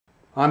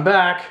I'm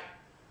back.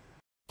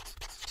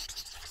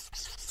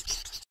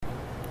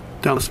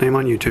 Down this name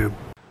on YouTube.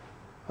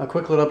 A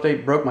quick little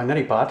update, broke my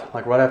neti pot,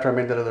 like right after I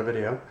made that other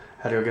video.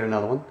 Had to go get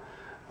another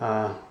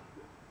one.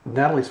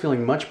 Natalie's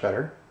feeling much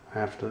better.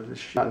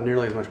 She's not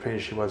nearly as much pain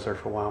as she was there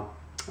for a while.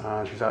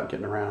 She's out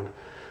getting around.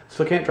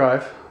 Still can't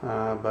drive,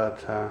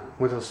 but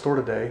went to the store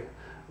today,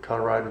 caught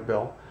a ride with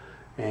Bill,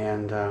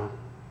 and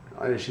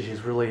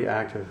she's really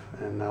active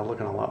and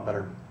looking a lot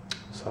better.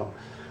 So,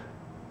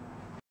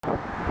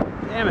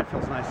 damn, it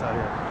feels nice out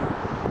here.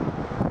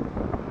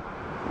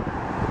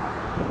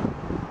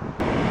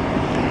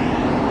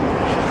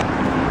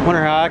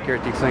 Wonder how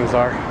accurate these things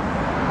are.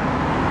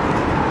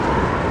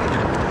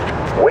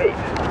 Wait.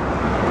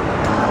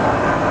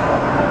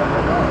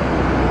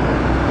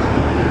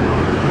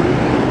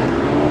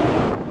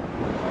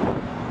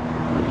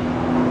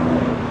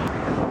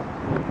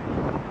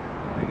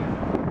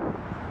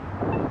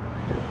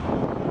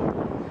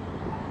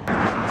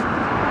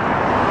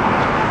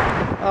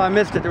 Oh, I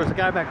missed it. There was a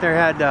guy back there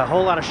had a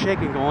whole lot of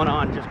shaking going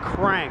on, just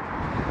crank.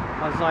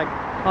 I was like,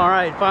 all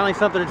right, finally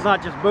something that's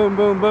not just boom,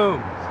 boom,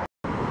 boom.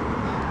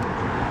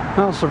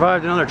 Well,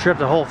 survived another trip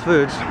to Whole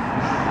Foods.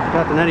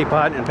 Got the neti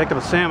pot and picked up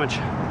a sandwich.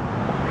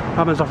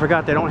 Problem is, I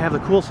forgot they don't have the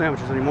cool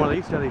sandwiches anymore. They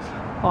used to have these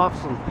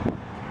awesome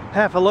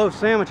half a loaf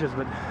sandwiches,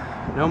 but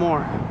no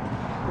more.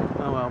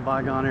 Oh well,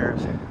 bygone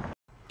eras.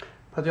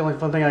 But the only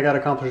fun thing I got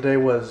accomplished today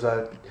was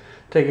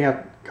taking out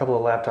a couple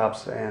of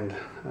laptops and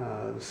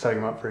setting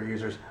them up for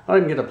users. I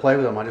don't even get to play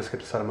with them, I just get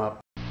to set them up.